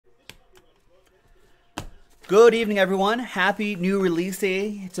Good evening, everyone. Happy new release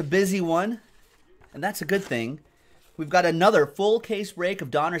day. It's a busy one, and that's a good thing. We've got another full case break of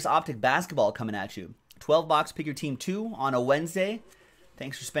DONRUSS OPTIC basketball coming at you. 12-box Pick Your Team 2 on a Wednesday.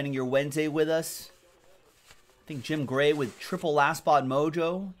 Thanks for spending your Wednesday with us. I think Jim Gray with triple last spot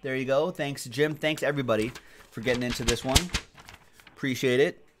mojo. There you go. Thanks, Jim. Thanks, everybody, for getting into this one. Appreciate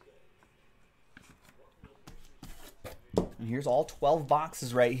it. And here's all 12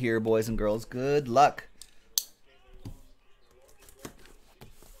 boxes right here, boys and girls. Good luck.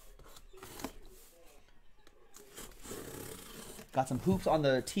 Got some hoops on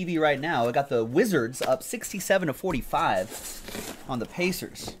the TV right now. I got the Wizards up 67-45 on the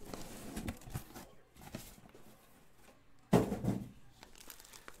Pacers.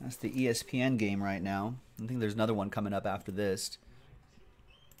 That's the ESPN game right now. I think there's another one coming up after this.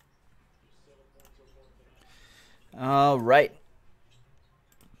 All right.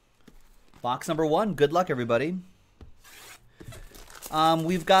 Box number 1. Good luck, everybody.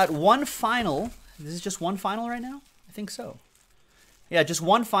 We've got one final. This is just one final right now? I think so. Yeah, just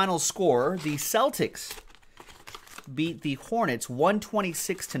one final score. The Celtics beat the Hornets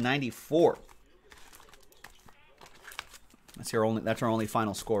 126-94. That's our only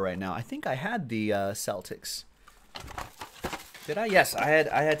final score right now. I think I had the Celtics. Did I? Yes, I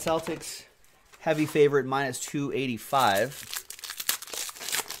had Celtics heavy favorite minus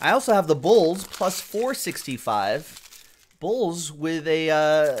 285. I also have the Bulls plus 465. Bulls with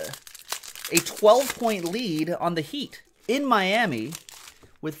a 12-point lead on the Heat in Miami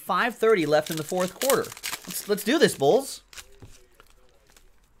with 5:30 left in the fourth quarter. Let's do this, Bulls.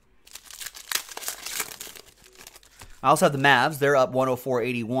 I also have the Mavs. They're up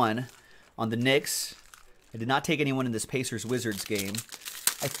 104-81 on the Knicks. I did not take anyone in this Pacers-Wizards game.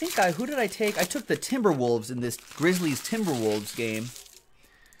 I think who did I take? I took the Timberwolves in this Grizzlies-Timberwolves game.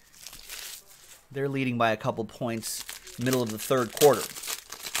 They're leading by a couple points middle of the third quarter.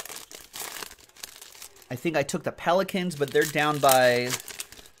 I think I took the Pelicans, but they're down by,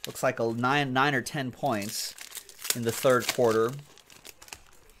 looks like a 9 or 10 points in the third quarter.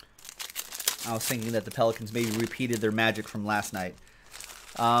 I was thinking that the Pelicans maybe repeated their magic from last night.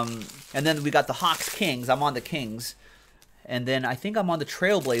 And then we got the Hawks-Kings. I'm on the Kings. And then I think I'm on the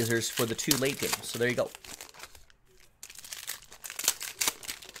Trailblazers for the 2 late games. So there you go.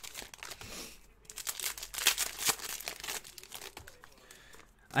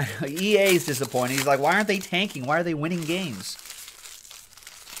 I know, EA is disappointed. He's like, why aren't they tanking? Why are they winning games?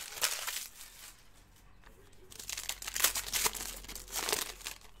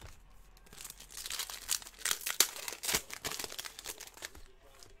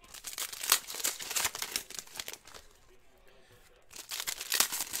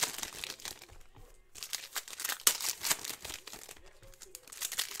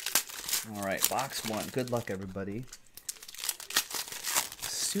 All right, box 1. Good luck, everybody.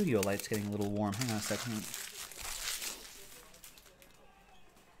 Studio light's getting a little warm. Hang on a second.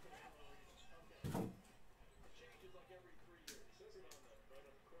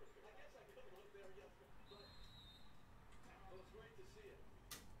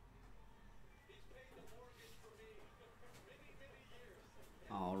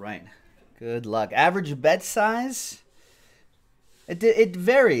 All right. Good luck. Average bet size? It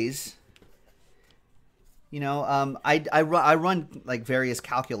varies. You know, I run like various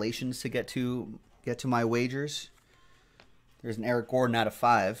calculations to get to my wagers. There's an Eric Gordon out of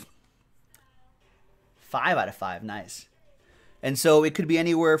 5. 5 out of 5, nice. And so it could be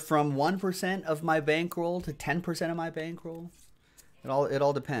anywhere from 1% of my bankroll to 10% of my bankroll. It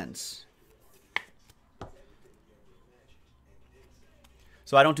all depends.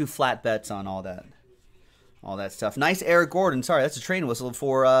 So I don't do flat bets on all that stuff. Nice Eric Gordon. Sorry, that's a train whistle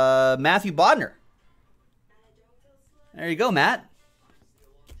for Matthew Bodner. There you go, Matt.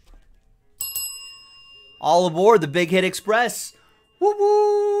 All aboard the Big Hit Express. Whoop,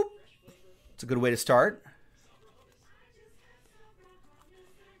 whoop. It's a good way to start.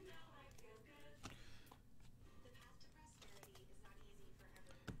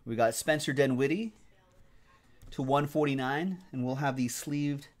 We got Spencer Dinwiddie to 149, and we'll have these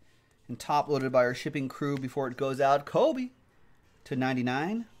sleeved and top loaded by our shipping crew before it goes out. Kobe to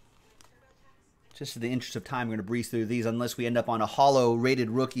 99. Just in the interest of time, we're going to breeze through these unless we end up on a hollow rated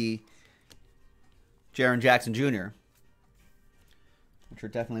rookie, Jaren Jackson Jr., which are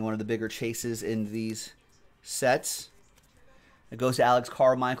definitely one of the bigger chases in these sets. It goes to Alex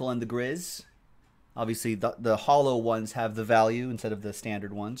Carmichael and the Grizz. Obviously, the hollow ones have the value instead of the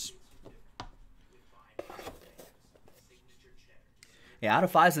standard ones. Yeah, out of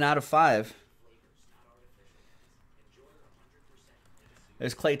 5 is an out of 5.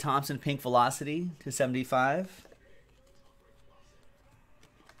 There's Klay Thompson, pink velocity to 75.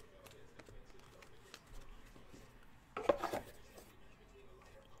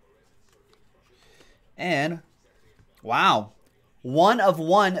 And, wow,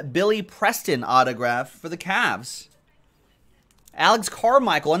 1/1 Billy Preston autograph for the Cavs. Alex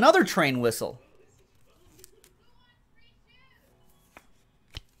Carmichael, another train whistle.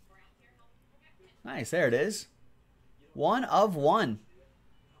 Nice, there it is. 1/1.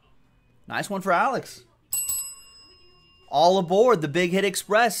 Nice one for Alex. All aboard the Big Hit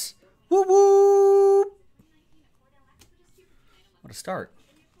Express. Woo woo! What a start.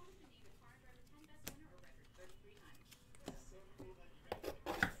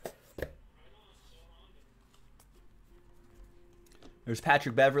 There's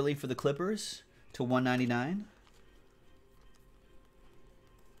Patrick Beverley for the Clippers to 199.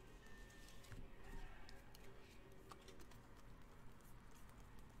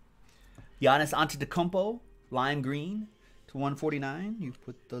 Giannis Antetokounmpo, lime green to 149. You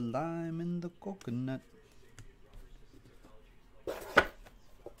put the lime in the coconut.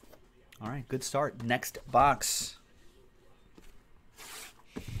 All right, good start. Next box.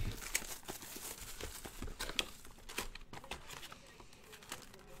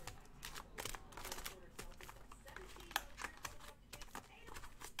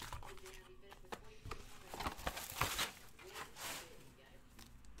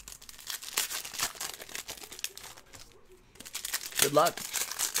 Good luck.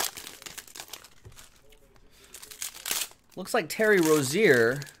 Looks like Terry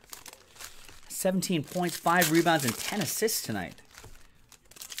Rozier, 17 points, 5 rebounds, and 10 assists tonight.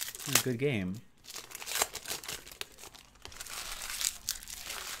 A good game.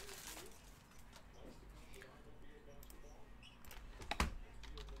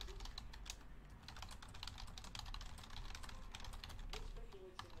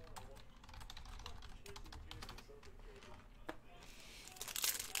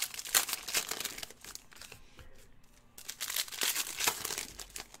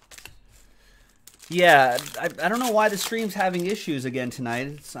 Yeah, I don't know why the stream's having issues again tonight.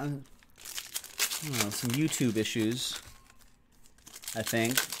 It's I don't know, some YouTube issues, I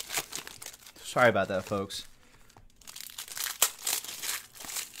think. Sorry about that, folks.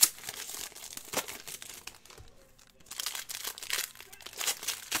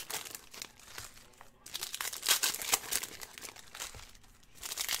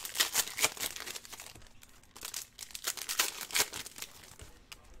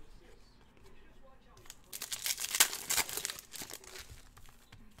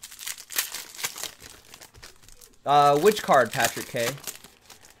 Which card, Patrick K?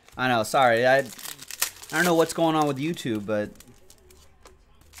 I know, sorry. I don't know what's going on with YouTube, but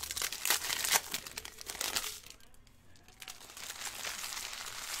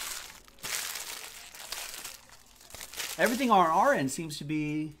everything on our end seems to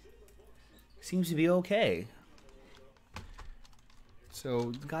be okay.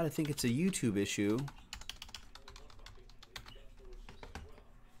 So, gotta think it's a YouTube issue.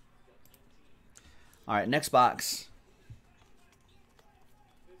 All right, next box.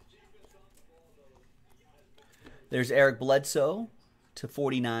 There's Eric Bledsoe to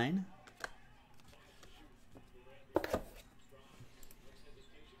 49.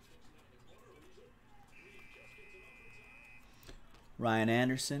 Ryan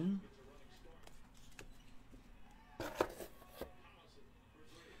Anderson.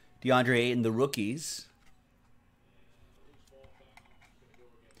 DeAndre Ayton, the rookies.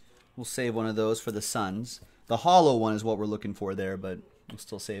 We'll save one of those for the Suns. The hollow one is what we're looking for there, but we'll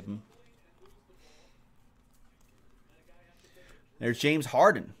still save them. There's James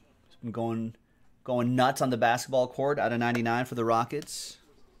Harden. He's been going nuts on the basketball court out of 99 for the Rockets.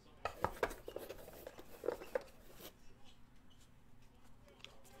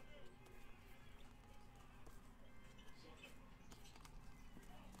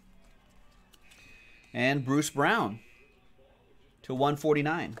 And Bruce Brown to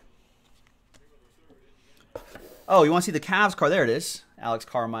 149. Oh, you want to see the Cavs card? There it is. Alex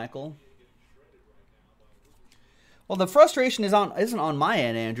Carmichael. Well, the frustration isn't on my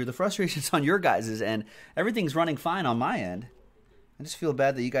end, Andrew. The frustration's on your guys' end. Everything's running fine on my end. I just feel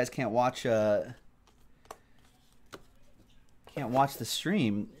bad that you guys can't watch the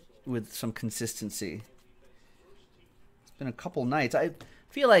stream with some consistency. It's been a couple nights. I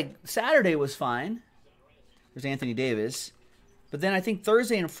feel like Saturday was fine. There's Anthony Davis. But then I think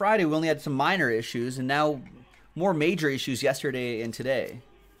Thursday and Friday we only had some minor issues, and now more major issues yesterday and today.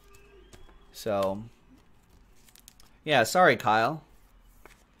 So, yeah, sorry, Kyle.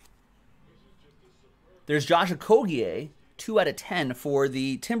 There's Josh Okogie 2 out of 10 for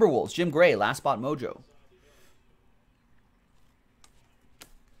the Timberwolves. Jim Gray, Last Spot Mojo.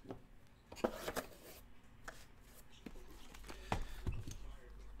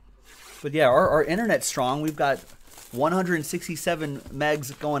 But yeah, our internet's strong. We've got 167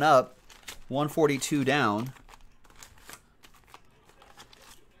 megs going up, 142 down.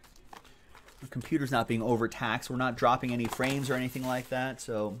 Our computer's not being overtaxed. We're not dropping any frames or anything like that.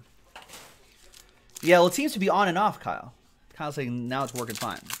 So, yeah, well, it seems to be on and off, Kyle. Kyle's saying now it's working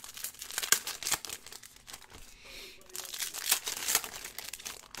fine.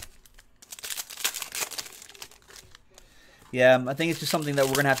 Yeah, I think it's just something that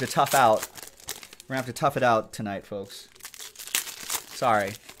we're going to have to tough out. We're going to have to tough it out tonight, folks.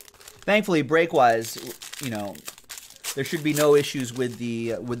 Sorry. Thankfully, break-wise, you know, there should be no issues with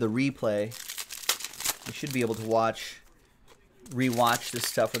the replay. You should be able to rewatch this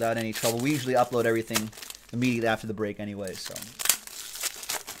stuff without any trouble. We usually upload everything immediately after the break anyway, so.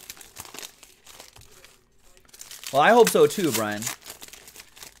 Well, I hope so too, Brian.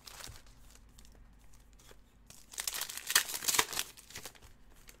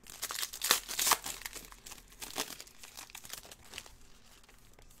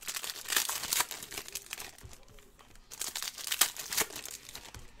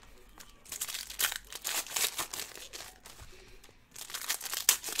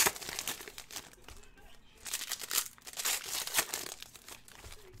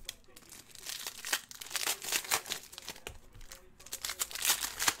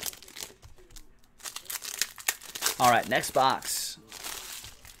 All right, next box.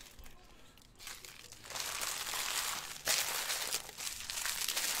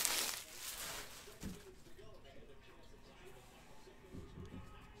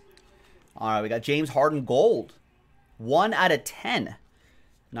 All right, we got James Harden Gold. 1 out of 10.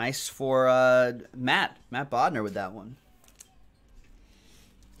 Nice for Matt Bodner with that one.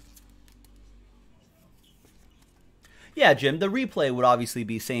 Yeah, Jim, the replay would obviously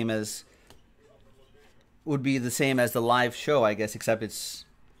be the same as the live show, I guess, except it's,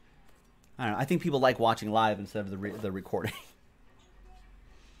 I don't know, I think people like watching live instead of the recording.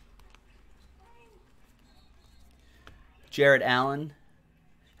 Jarrett Allen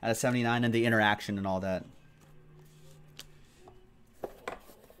out of 79 and the interaction and all that.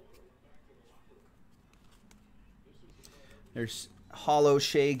 There's Hollow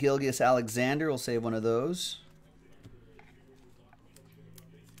Shea Gilgeous-Alexander. We'll save one of those.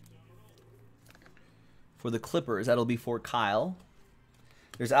 For the Clippers, that'll be for Kyle.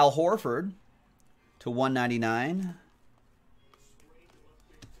 There's Al Horford to 199.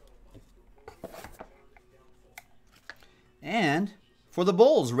 And for the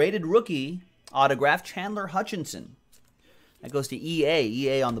Bulls, rated rookie autograph, Chandler Hutchinson. That goes to EA.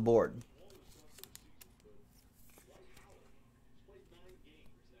 EA on the board.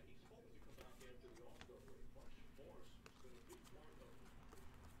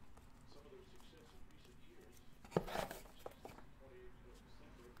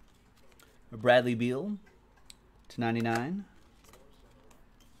 Bradley Beal to 99.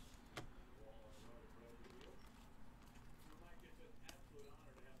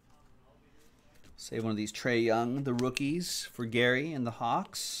 Save one of these Trae Young, the rookies for Gary and the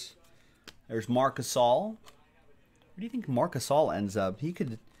Hawks. There's Marc Gasol. Where do you think Marc Gasol ends up? He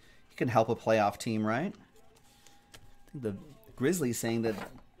can help a playoff team, right? I think the Grizzlies saying that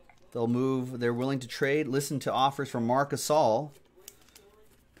they'll move. They're willing to trade. Listen to offers from Marc Gasol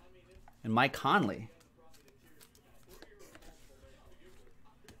and Mike Conley.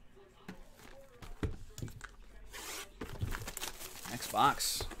 Next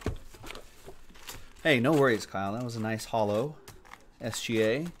box. Hey, no worries, Kyle. That was a nice hollow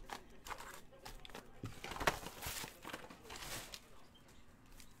SGA.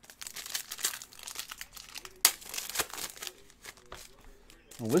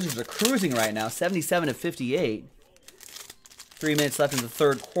 The Wizards are cruising right now, 77 to 58. 3 minutes left in the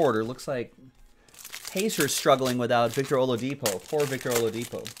third quarter. Looks like Pacers struggling without Victor Oladipo. Poor Victor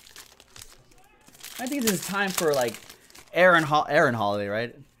Oladipo. I think this is time for like Aaron Holiday,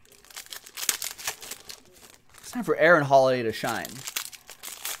 right? It's time for Aaron Holiday to shine.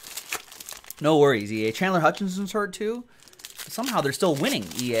 No worries, EA. Chandler Hutchinson's hurt too. Somehow they're still winning,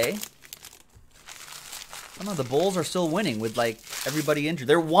 EA. Somehow the Bulls are still winning with like everybody injured.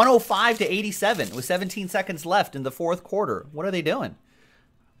 They're 105 to 87 with 17 seconds left in the fourth quarter. What are they doing?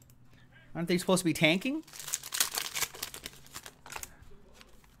 Aren't they supposed to be tanking?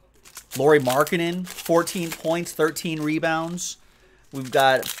 Lauri Markkanen, 14 points, 13 rebounds. We've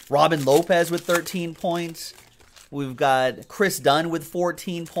got Robin Lopez with 13 points. We've got Chris Dunn with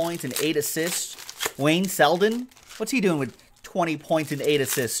 14 points and 8 assists. Wayne Selden, What's he doing with 20 points and 8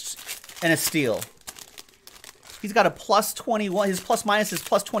 assists and a steal? He's got a plus 21. His plus minus is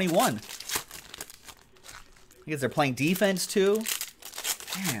plus 21. I guess they're playing defense too.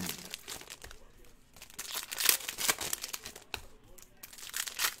 Man.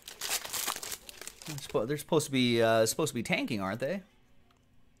 They're supposed to be tanking, aren't they?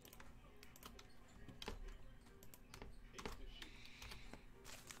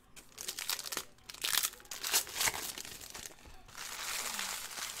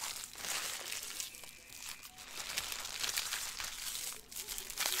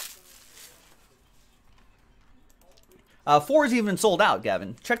 Four is even sold out,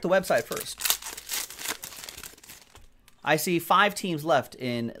 Gavin. Check the website first. I see 5 teams left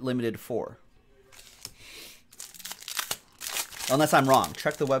in limited 4. Unless I'm wrong.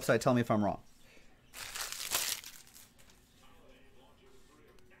 Check the website. Tell me if I'm wrong.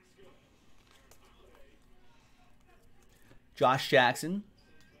 Josh Jackson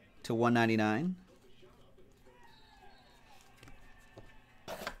to 199.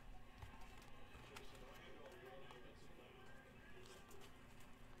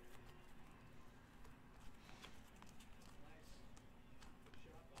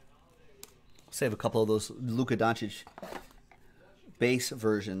 Save a couple of those Luka Doncic base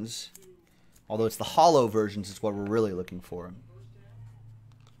versions. Although it's the hollow versions is what we're really looking for.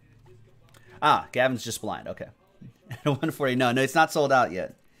 Ah, Gavin's just blind. Okay. 140. No, it's not sold out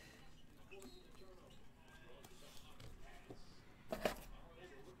yet.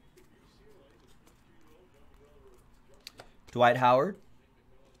 Dwight Howard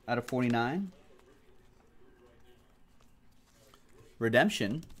out of 49.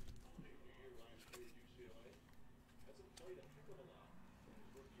 Redemption.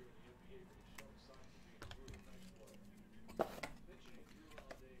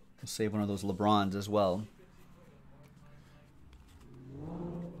 We'll save one of those LeBrons as well.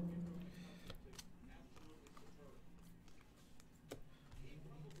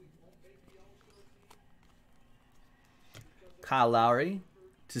 Kyle Lowry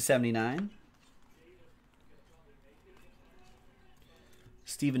to 79.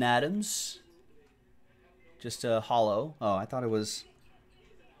 Steven Adams. Just a hollow. Oh, I thought it was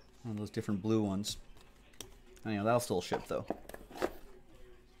one of those different blue ones. Anyway, that'll still ship though.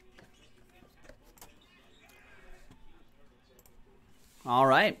 All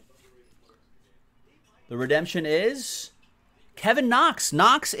right. The redemption is Kevin Knox.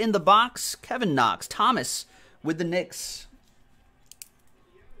 Knox in the box. Kevin Knox. Thomas with the Knicks.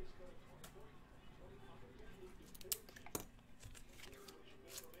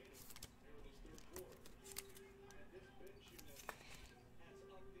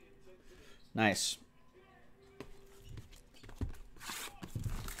 Nice.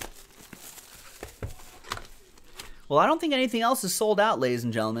 Well, I don't think anything else is sold out, ladies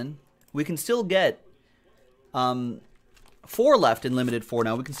and gentlemen. We can still get 4 left in limited 4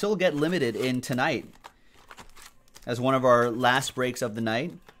 now. We can still get limited in tonight as one of our last breaks of the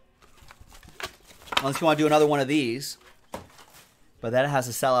night. Unless you want to do another one of these. But that has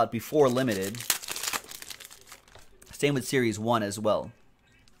to sell out before limited. Same with Series 1 as well.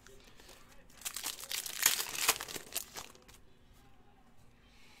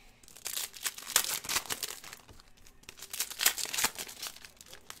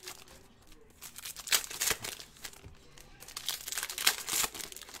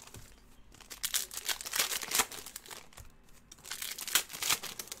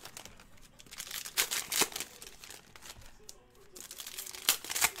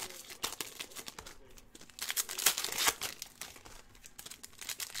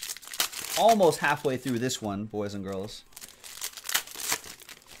 Almost halfway through this one, boys and girls.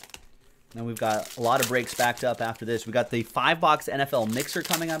 Then we've got a lot of breaks backed up after this. We got the 5-box NFL mixer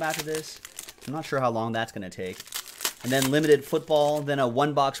coming up after this. I'm not sure how long that's going to take. And then limited football, then a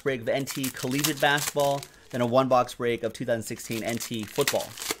 1-box break of NT collegiate basketball, then a 1-box break of 2016 NT football.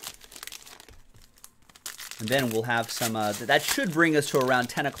 And then we'll have some, that should bring us to around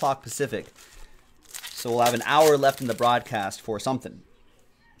 10 o'clock Pacific. So we'll have an hour left in the broadcast for something.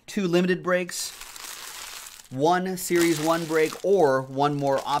 2 limited breaks, 1 Series 1 break, or 1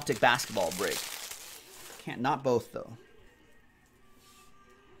 more Optic basketball break. Can't, not both though.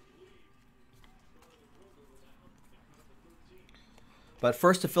 But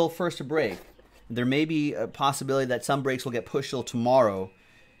first to fill, first to break. There may be a possibility that some breaks will get pushed till tomorrow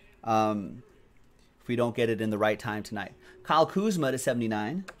if we don't get it in the right time tonight. Kyle Kuzma to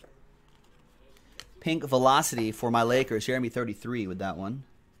 79. Pink Velocity for my Lakers. Jeremy 33 with that one.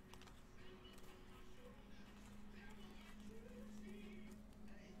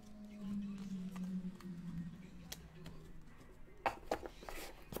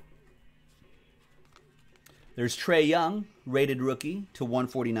 There's Trae Young, rated rookie to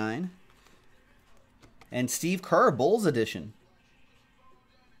 149. And Steve Kerr, Bulls edition.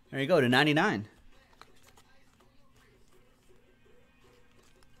 There you go, to 99.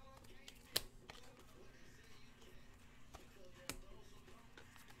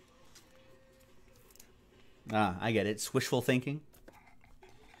 Ah, I get it. It's wishful thinking.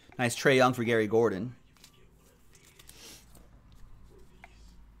 Nice Trae Young for Gary Gordon.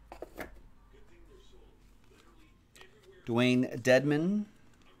 Dwayne Dedman.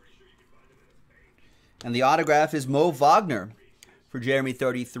 And the autograph is Mo Wagner for Jeremy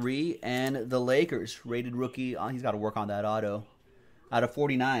 33 and the Lakers. Rated rookie. Oh, he's got to work on that auto. Out of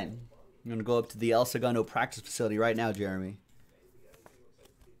 49. I'm going to go up to the El Segundo practice facility right now, Jeremy.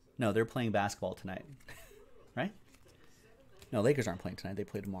 No, they're playing basketball tonight. Right? No, Lakers aren't playing tonight. They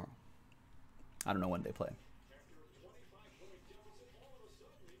play tomorrow. I don't know when they play.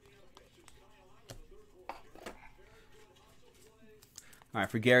 All right,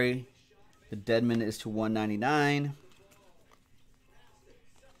 for Gary, the Dedman is to 199.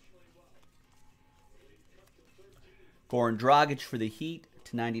 Goran Dragic for the Heat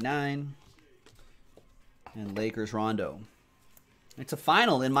to 99. And Lakers Rondo. It's a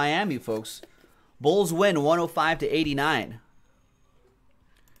final in Miami, folks. Bulls win 105-89.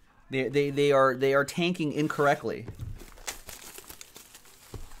 They are tanking incorrectly.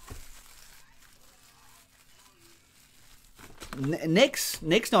 Knicks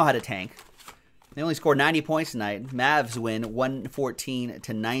know how to tank. They only scored 90 points tonight. Mavs win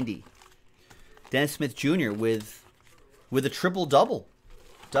 114-90. Dennis Smith Jr. with a triple-double.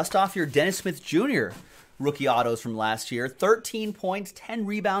 Dust off your Dennis Smith Jr. rookie autos from last year. 13 points, 10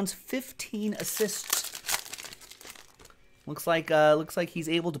 rebounds, 15 assists. Looks like he's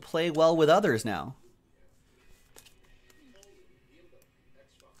able to play well with others now.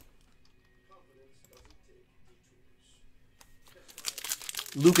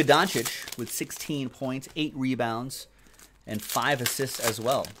 Luka Doncic with 16 points, 8 rebounds, and 5 assists as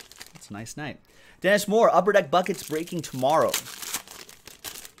well. It's a nice night. Dennis Moore, Upper Deck Buckets breaking tomorrow.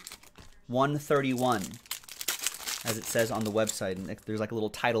 131, as it says on the website. And there's like a little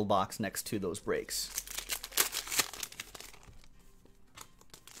title box next to those breaks.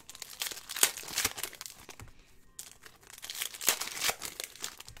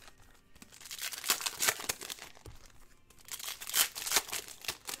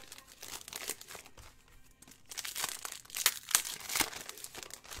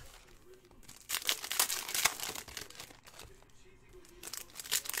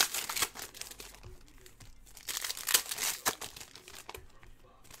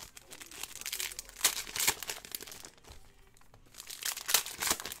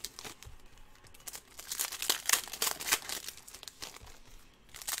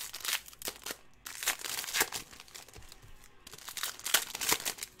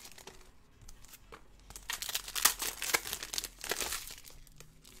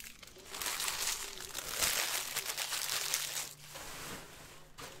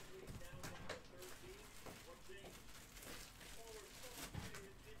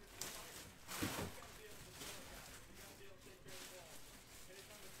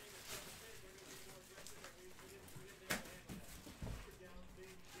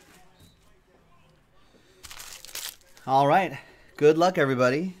 All right. Good luck,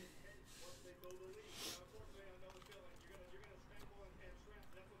 everybody.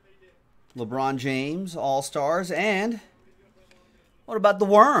 LeBron James, All-Stars, and what about the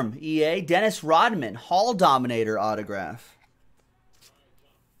Worm? EA, Dennis Rodman, Hall Dominator autograph.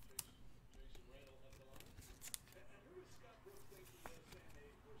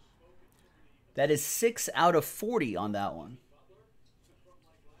 That is 6 out of 40 on that one.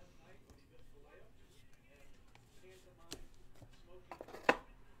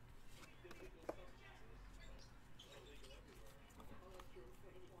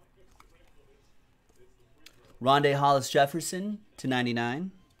 Rondé Hollis-Jefferson to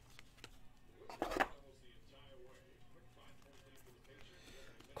 99.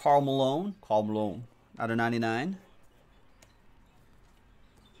 Karl Malone out of 99.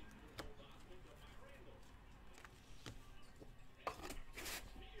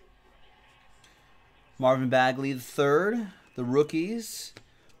 Marvin Bagley III, the rookies.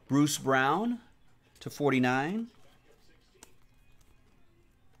 Bruce Brown to 49.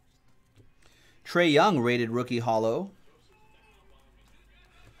 Trae Young, rated rookie hollow.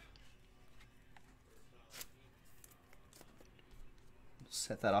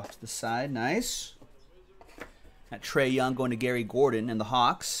 Set that off to the side. Nice. That Trae Young going to Gary Gordon and the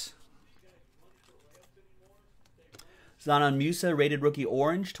Hawks. Zanon Musa, rated rookie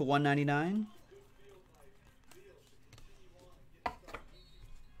orange to 199.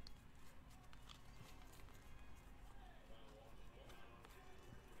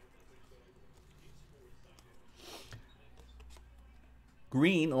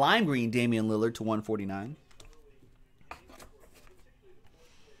 Green, lime green, Damian Lillard to 149.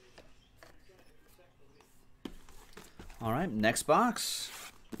 All right, next box.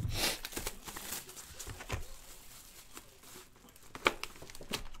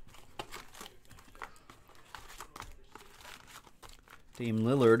 Dame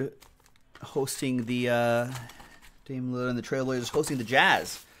Lillard hosting the Dame Lillard and the Trailblazers hosting the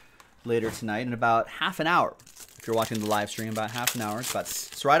Jazz later tonight in about half an hour. If you're watching the live stream, about half an hour.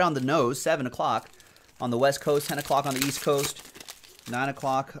 It's right on the nose, 7 o'clock on the West Coast, 10 o'clock on the East Coast, 9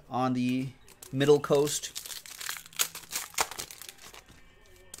 o'clock on the Middle Coast.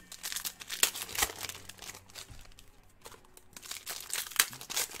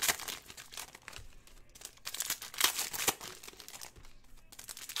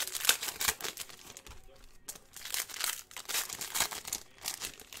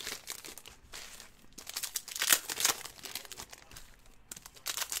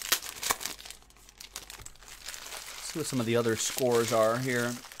 See what some of the other scores are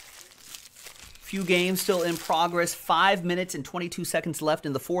here. Few games still in progress. 5 minutes and 22 seconds left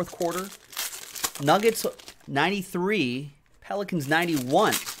in the fourth quarter. Nuggets 93, Pelicans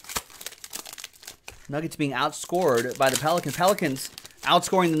 91. Nuggets being outscored by the Pelicans. Pelicans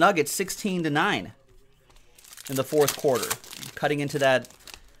outscoring the Nuggets 16-9 in the fourth quarter, cutting into that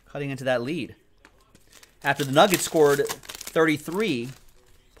lead. After the Nuggets scored 33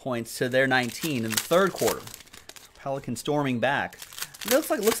 points to their 19 in the third quarter. Pelicans storming back. It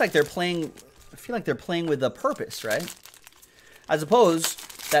looks like they're playing. I feel like they're playing with a purpose, right? I suppose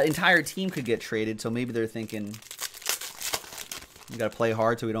that entire team could get traded, so maybe they're thinking we got to play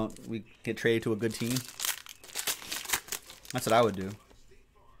hard so we get traded to a good team. That's what I would do.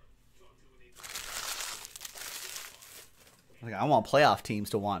 Like, I want playoff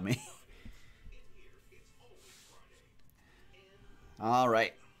teams to want me. All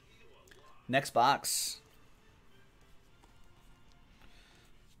right. Next box.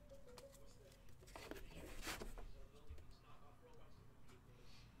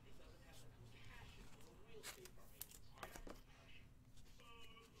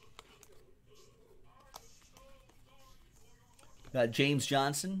 Got James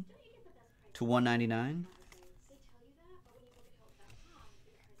Johnson to 199.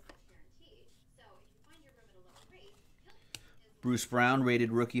 Bruce Brown,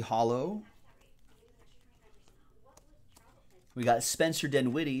 rated rookie hollow. We got Spencer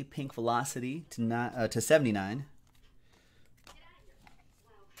Dinwiddie, pink velocity to 79.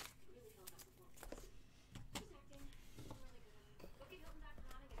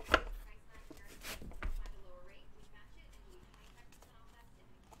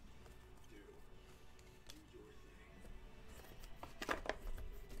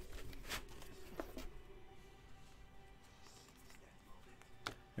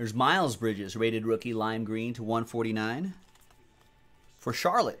 There's Miles Bridges, rated rookie, lime green to 149. For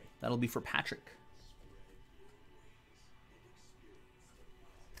Charlotte, that'll be for Patrick.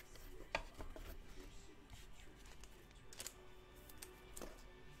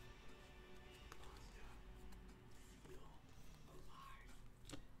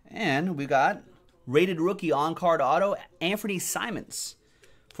 And we got rated rookie on-card auto, Anthony Simons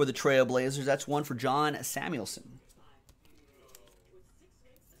for the Trailblazers. That's one for John Samuelson.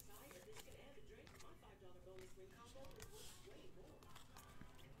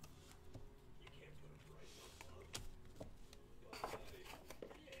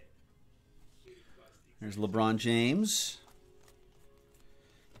 There's LeBron James.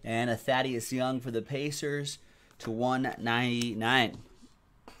 And a Thaddeus Young for the Pacers to 199.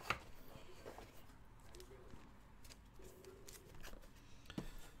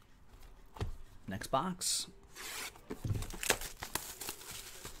 Next box.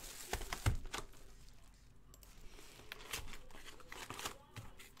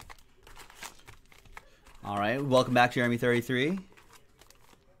 All right, welcome back, Jeremy33.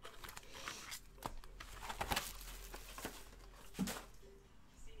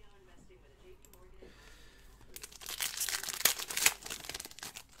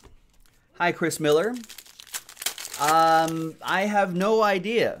 Hi, Chris Miller. I have no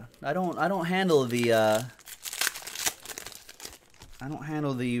idea. I don't handle the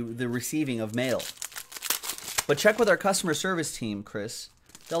receiving of mail. But check with our customer service team, Chris.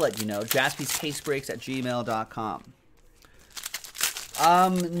 They'll let you know. JaspysCaseBreaks@gmail.com.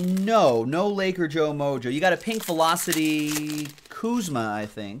 No Laker Joe Mojo. You got a pink velocity Kuzma, I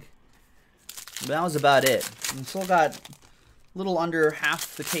think. But that was about it. We still got a little under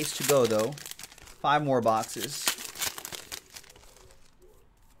half the case to go, though. 5 more boxes.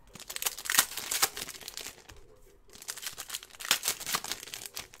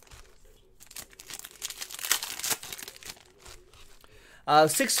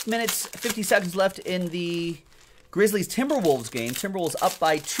 6 minutes, 50 seconds left in the Grizzlies-Timberwolves game. Timberwolves up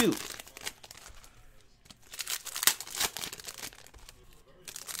by 2.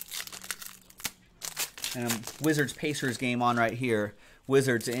 And Wizards-Pacers game on right here.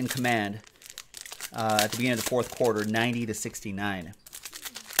 Wizards in command at the beginning of the fourth quarter, 90-69.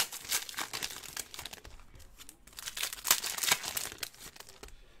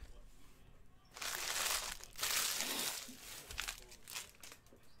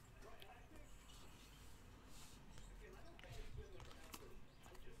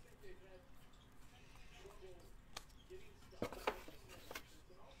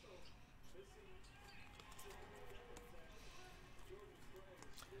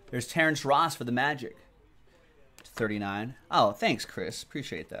 There's Terrence Ross for the Magic. 39. Oh, thanks, Chris.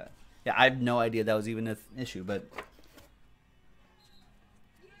 Appreciate that. Yeah, I had no idea that was even an issue, but...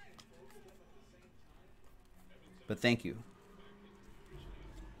 thank you.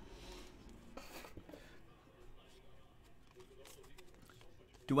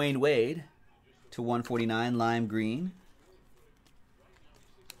 Dwayne Wade to 149, lime green.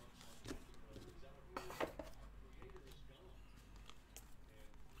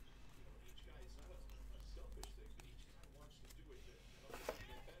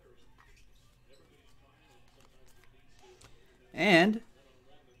 And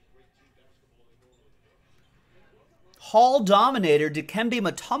Hall Dominator Dikembe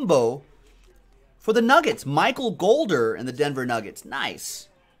Mutombo for the Nuggets. Michael Golder and the Denver Nuggets. Nice.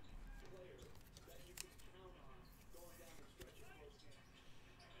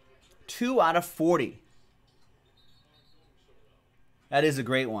 Two out of 40. That is a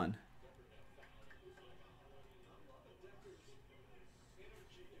great one.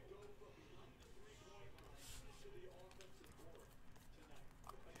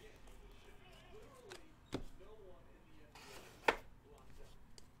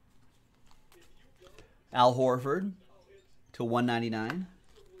 Al Horford to 199.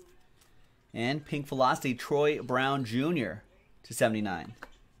 And Pink Velocity Troy Brown Jr. to 79.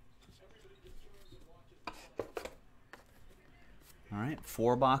 All right,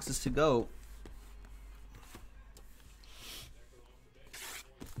 4 boxes to go.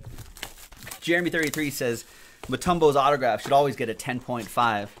 Jeremy33 says Mutombo's autograph should always get a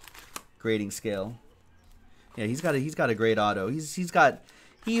 10.5 grading scale. Yeah, he's got a great auto. He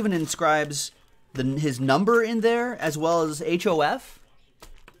even inscribes his number in there as well as HOF.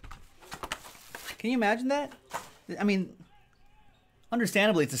 Can you imagine that? I mean,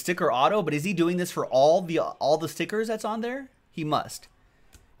 understandably it's a sticker auto, but is he doing this for all the stickers that's on there? He must.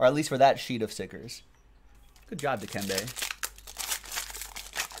 Or at least for that sheet of stickers. Good job, Dikembe.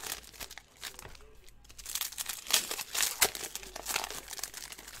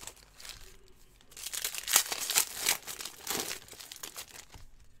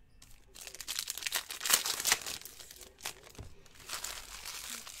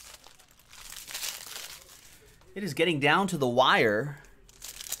 It is getting down to the wire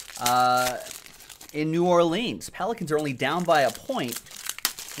in New Orleans. Pelicans are only down by a point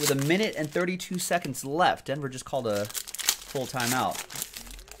with 1 minute and 32 seconds left. Denver just called a full timeout.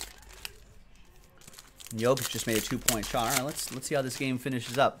 Jokic just made a 2-point shot. All right, let's see how this game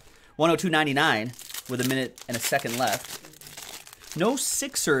finishes up. 102.99 with 1 minute and a second left. No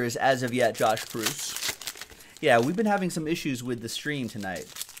Sixers as of yet, Josh Bruce. Yeah, we've been having some issues with the stream tonight.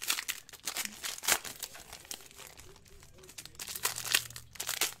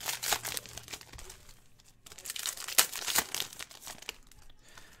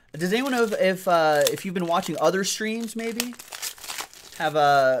 Does anyone know if you've been watching other streams, maybe? Have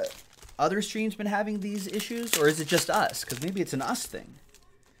other streams been having these issues? Or is it just us? Because maybe it's an us thing.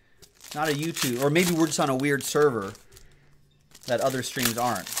 Not a YouTube. Or maybe we're just on a weird server that other streams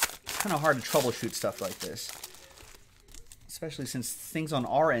aren't. It's kind of hard to troubleshoot stuff like this. Especially since things on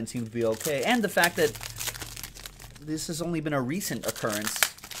our end seem to be okay. And the fact that this has only been a recent occurrence.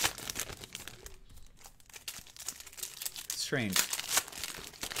 It's strange.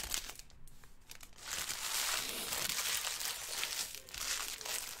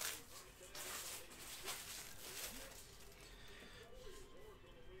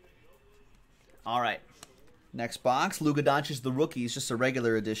 All right, next box. Luka Doncic, the rookie, is just a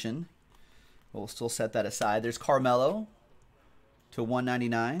regular edition. We'll still set that aside. There's Carmelo to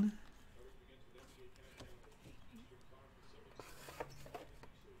 199.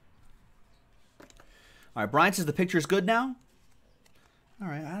 All right, Brian says the picture's good now. All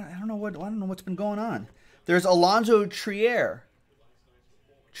right, I don't know what's been going on. There's Alonzo Trier,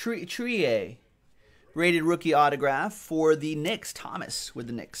 rated rookie autograph for the Knicks. Thomas with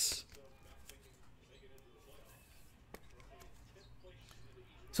the Knicks.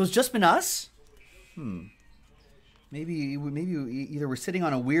 So it's just been us? Maybe either we're sitting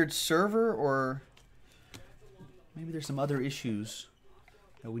on a weird server or maybe there's some other issues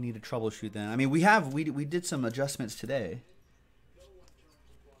that we need to troubleshoot then. I mean, we did some adjustments today.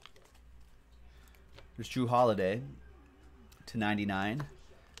 There's Drew Holiday to 99.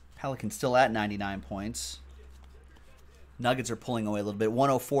 Pelicans still at 99 points. Nuggets are pulling away a little bit.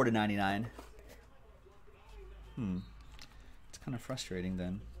 104 to 99. It's kind of frustrating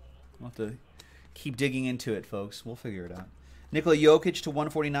then. We'll have to keep digging into it, folks. We'll figure it out. Nikola Jokic to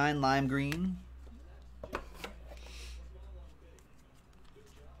 149, lime green.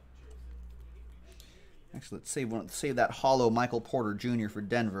 Actually, let's save that hollow Michael Porter Jr. for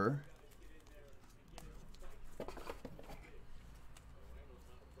Denver.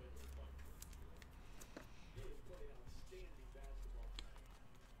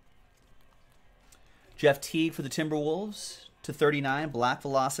 Jeff Teague for the Timberwolves to 39, black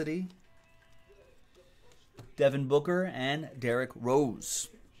velocity. Devin Booker and Derrick Rose.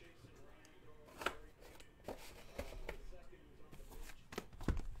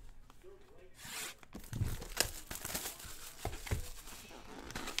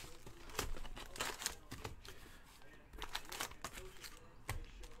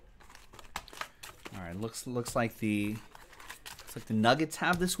 All right, looks like the Nuggets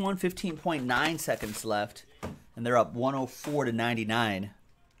have this one. 15.9 seconds left, and they're up 104 to 99.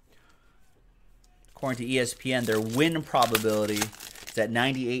 According to ESPN, their win probability is at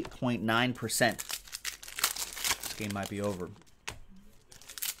 98.9%. This game might be over.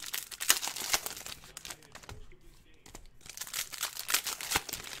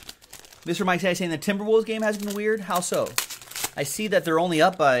 Mr. Mike saying the Timberwolves game has been weird. How so? I see that they're only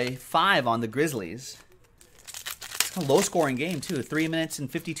up by 5 on the Grizzlies. It's a low-scoring game, too. 3 minutes and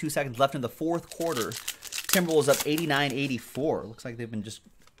 52 seconds left in the fourth quarter. Timberwolves up 89-84. Looks like they've been just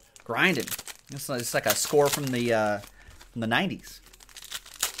grinding. It's like a score from the 90s.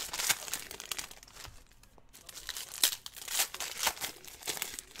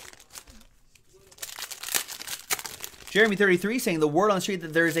 Jeremy33 saying the word on the street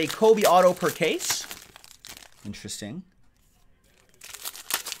that there's a Kobe auto per case. Interesting.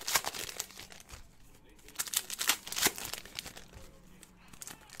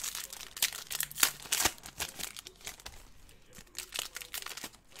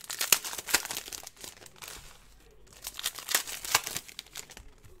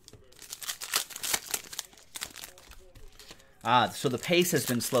 So the pace has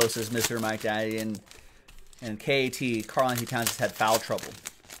been slow, says Mr. Mike Daddy, and KAT, Karl-Anthony Towns, has had foul trouble.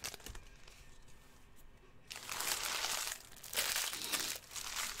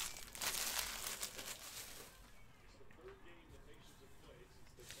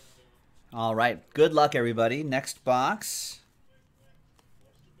 All right. Good luck, everybody. Next box.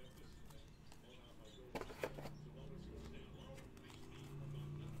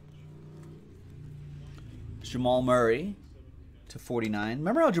 Jamal Murray to 49.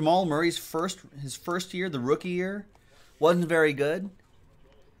 Remember how Jamal Murray's his first year, the rookie year, wasn't very good?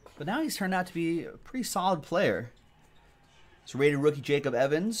 But now he's turned out to be a pretty solid player. It's rated rookie Jacob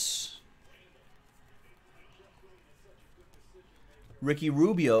Evans. Ricky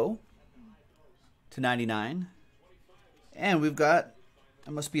Rubio to 99. And we've got,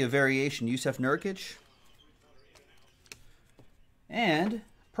 that must be a variation, Yusef Nurkic. And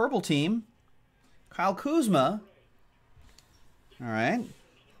purple team, Kyle Kuzma. All right.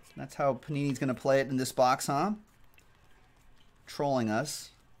 That's how Panini's going to play it in this box, huh? Trolling us.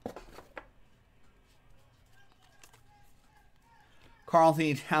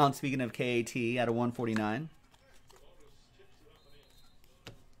 Karl-Anthony Towns, speaking of KAT, out of 149.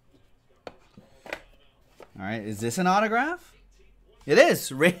 All right. Is this an autograph? It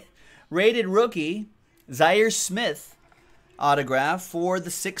is. Rated rookie, Zaire Smith autograph for the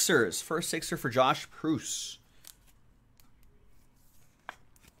Sixers. First Sixer for Josh Pruce.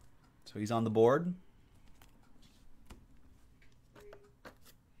 So he's on the board.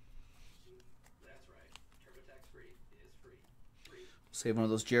 Save one of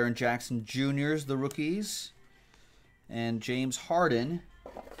those Jaren Jackson Juniors, the rookies. And James Harden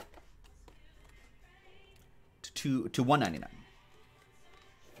to 199.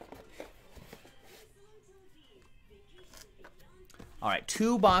 All right,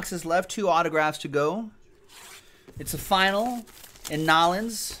 2 boxes left, 2 autographs to go. It's a final in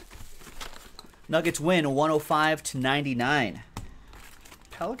Nollins. Nuggets win 105 to 99.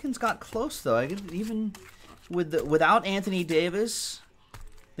 Pelicans got close though. Even without Anthony Davis,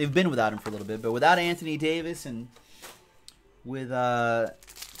 they've been without him for a little bit, but without Anthony Davis and with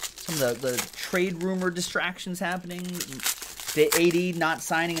some of the trade rumor distractions happening, AD not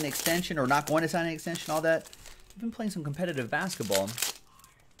signing an extension or not going to sign an extension, all that. We've been playing some competitive basketball.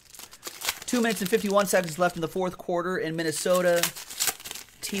 2 minutes and 51 seconds left in the fourth quarter in Minnesota.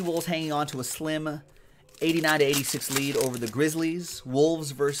 T-Wolves hanging on to a slim 89-86 lead over the Grizzlies.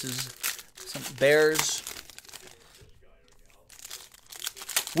 Wolves versus some Bears.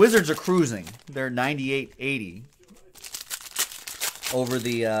 Wizards are cruising. They're 98-80 over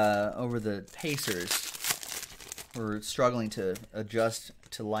the Pacers. We're struggling to adjust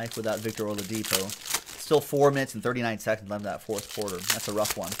to life without Victor Oladipo. Still 4 minutes and 39 seconds left in that fourth quarter. That's a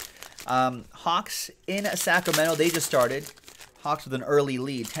rough one. Hawks in Sacramento. They just started. Hawks with an early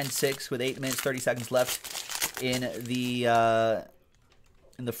lead, 10-6 with 8 minutes 30 seconds left in the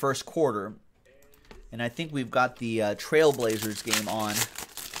first quarter. And I think we've got the Trailblazers game on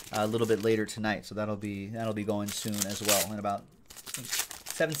a little bit later tonight, so that'll be going soon as well. In about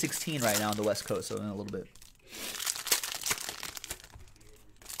 7:16 right now on the West Coast, so in a little bit.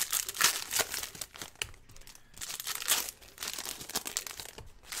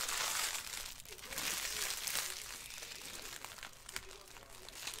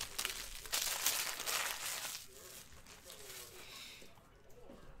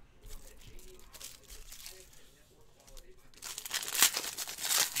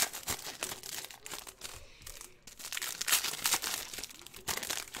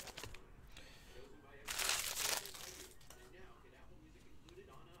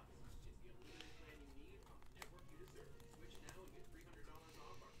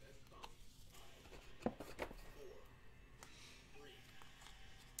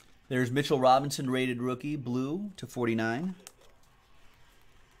 There's Mitchell Robinson, rated rookie, blue /49.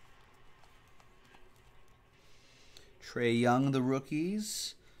 Trae Young, the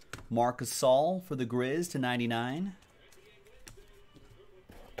rookies. Marc Gasol for the Grizz /99.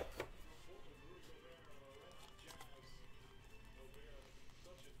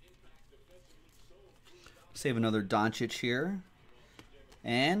 Save another Doncic here.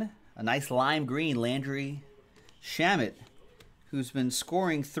 And a nice lime green, Landry Shamet, who's been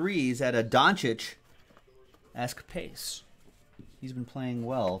scoring threes at a Doncic-esque pace. He's been playing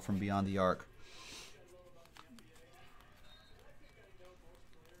well from beyond the arc.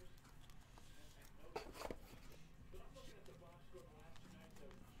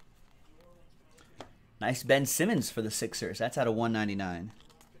 Nice Ben Simmons for the Sixers. That's out of 199.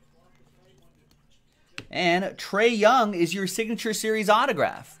 And Trae Young is your signature series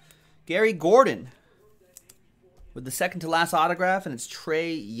autograph. Gary Gordon with the second to last autograph, and it's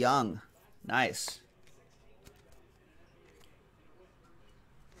Trae Young. Nice.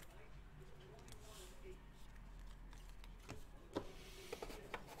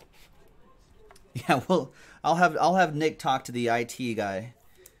 Yeah, well, I'll have Nick talk to the IT guy,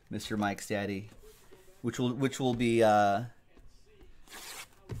 Mr. Mike's daddy, which would be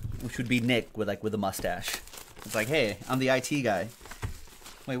Nick with a mustache. It's like, hey, I'm the IT guy.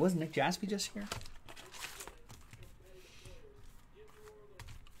 Wait, wasn't Nick Jaspy just here?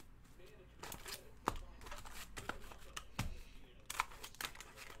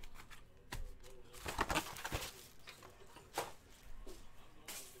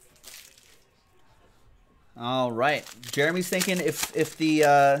 All right, Jeremy's thinking if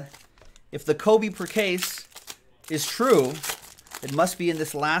the Kobe per case is true, it must be in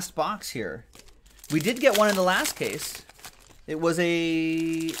this last box here. We did get one in the last case. It was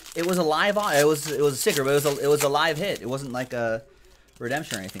a live, it was a sticker, but it was a live hit. It wasn't like a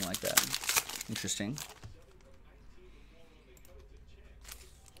redemption or anything like that. Interesting.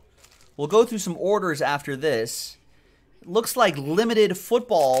 We'll go through some orders after this. It looks like limited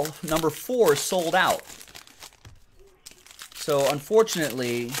football number 4 sold out. So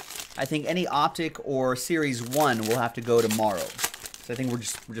unfortunately, I think any Optic or Series 1 will have to go tomorrow. So I think we're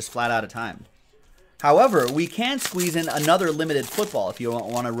just flat out of time. However, we can squeeze in another limited football if you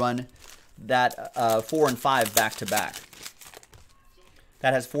want to run that 4 and 5 back to back.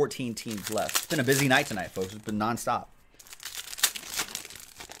 That has 14 teams left. It's been a busy night tonight, folks. It's been nonstop.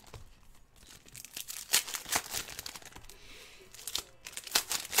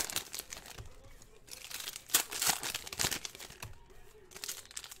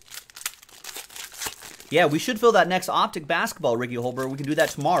 Yeah, we should fill that next Optic basketball, Ricky Holber. We can do that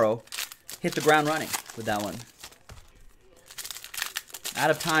tomorrow. Hit the ground running with that one.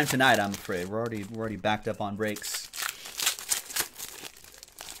 Out of time tonight, I'm afraid. We're already backed up on breaks.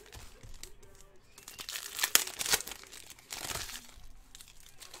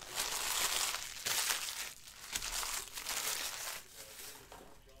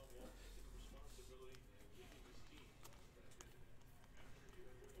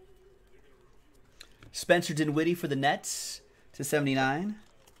 Spencer Dinwiddie for the Nets. to 79.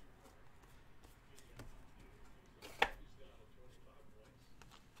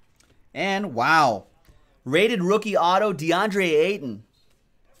 And wow, rated rookie auto, DeAndre Ayton.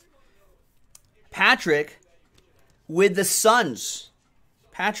 Patrick with the Suns.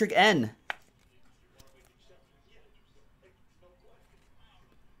 Patrick N.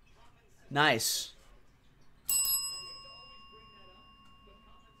 Nice.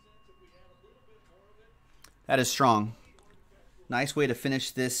 That is strong. Nice way to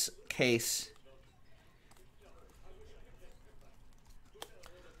finish this case.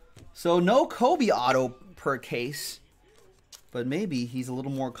 So no Kobe auto per case, but maybe he's a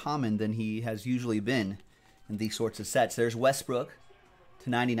little more common than he has usually been in these sorts of sets. There's Westbrook to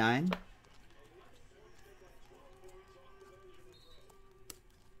 99.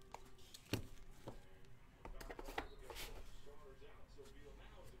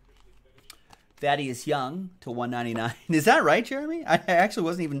 Thaddeus Young to 199. Is that right, Jeremy? I actually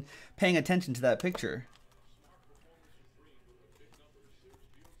wasn't even paying attention to that picture.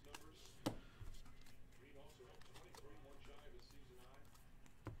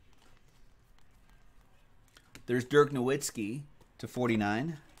 There's Dirk Nowitzki to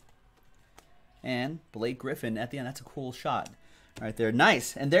 49. And Blake Griffin at the end. That's a cool shot right there.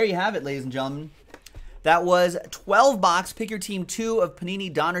 Nice. And there you have it, ladies and gentlemen. That was 12-box Pick Your Team 2 of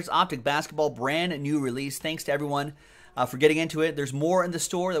Panini Donruss Optic Basketball, brand new release. Thanks to everyone for getting into it. There's more in the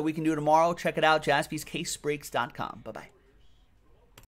store that we can do tomorrow. Check it out, jaspyscasebreaks.com. Bye-bye.